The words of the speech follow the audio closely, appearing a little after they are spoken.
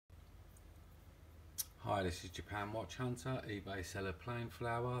Hi, this is Japan Watch Hunter, eBay seller plain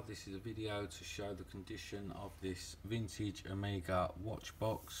flower. This is a video to show the condition of this vintage Omega watch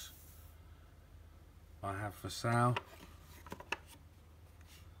box I have for sale.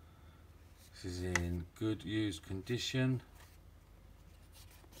 This is in good used condition.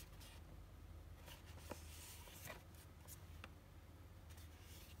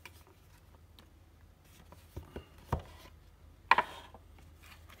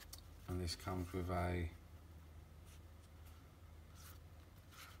 And this comes with a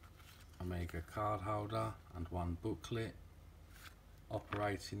Omega card holder and one booklet,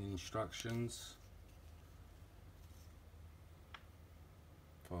 operating instructions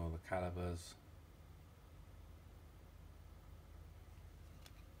for the calibers,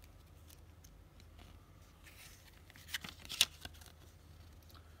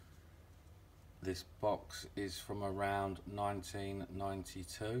 this box is from around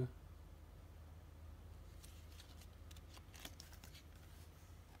 1992.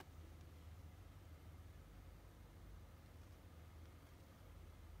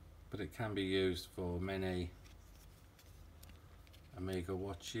 But it can be used for many Omega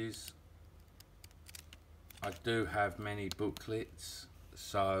watches. I do have many booklets,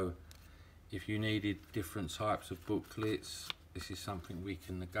 so if you needed different types of booklets, this is something we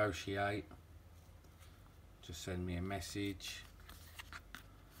can negotiate. Just send me a message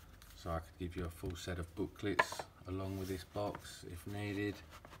so I could give you a full set of booklets along with this box if needed.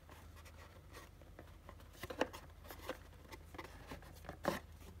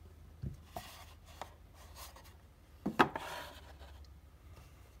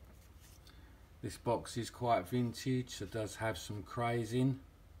 This box is quite vintage, so it does have some crazing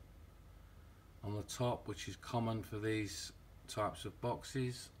on the top, which is common for these types of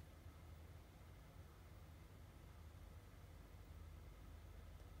boxes.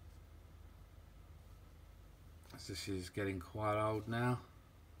 As this is getting quite old now,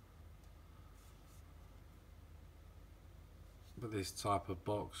 but this type of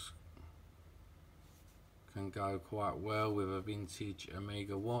box can go quite well with a vintage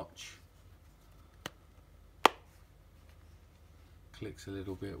Omega watch. Clicks a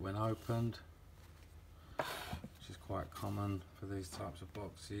little bit when opened, which is quite common for these types of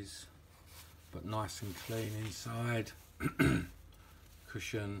boxes, but nice and clean inside.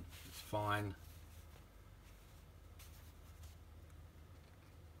 Cushion is fine.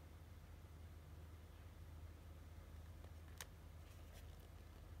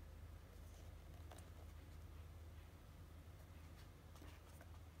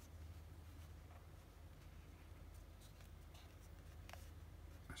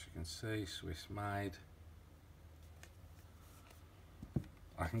 As you can see, Swiss made.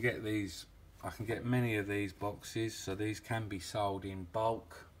 I can get many of these boxes, so these can be sold in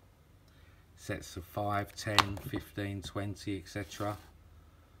bulk, sets of 5, 10, 15, 20, etc.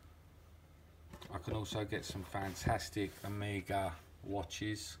 I can also get some fantastic Omega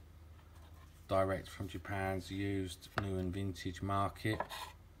watches direct from Japan's used, new and vintage market.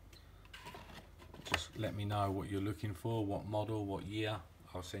 Just let me know what you're looking for, what model, what year.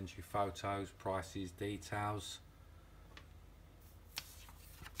 I'll send you photos, prices, details.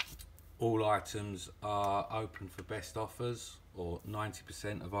 All items are open for best offers, or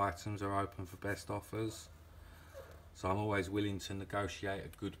 90% of items are open for best offers. So I'm always willing to negotiate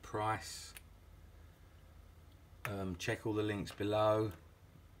a good price. Check all the links below.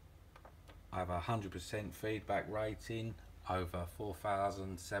 I have a 100% feedback rating, over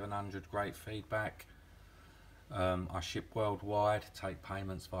 4,700 great feedback. I ship worldwide, take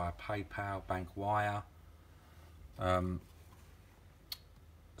payments via PayPal, bank wire.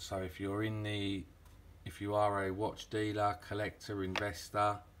 So if you are a watch dealer, collector,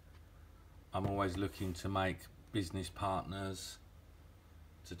 investor, I'm always looking to make business partners,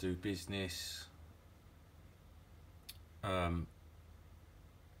 to do business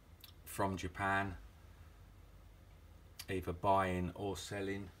from Japan, either buying or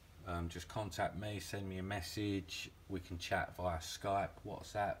selling. Just contact me, send me a message, we can chat via Skype,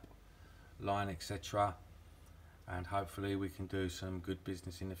 WhatsApp, Line, etc. And hopefully we can do some good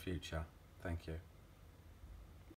business in the future. Thank you.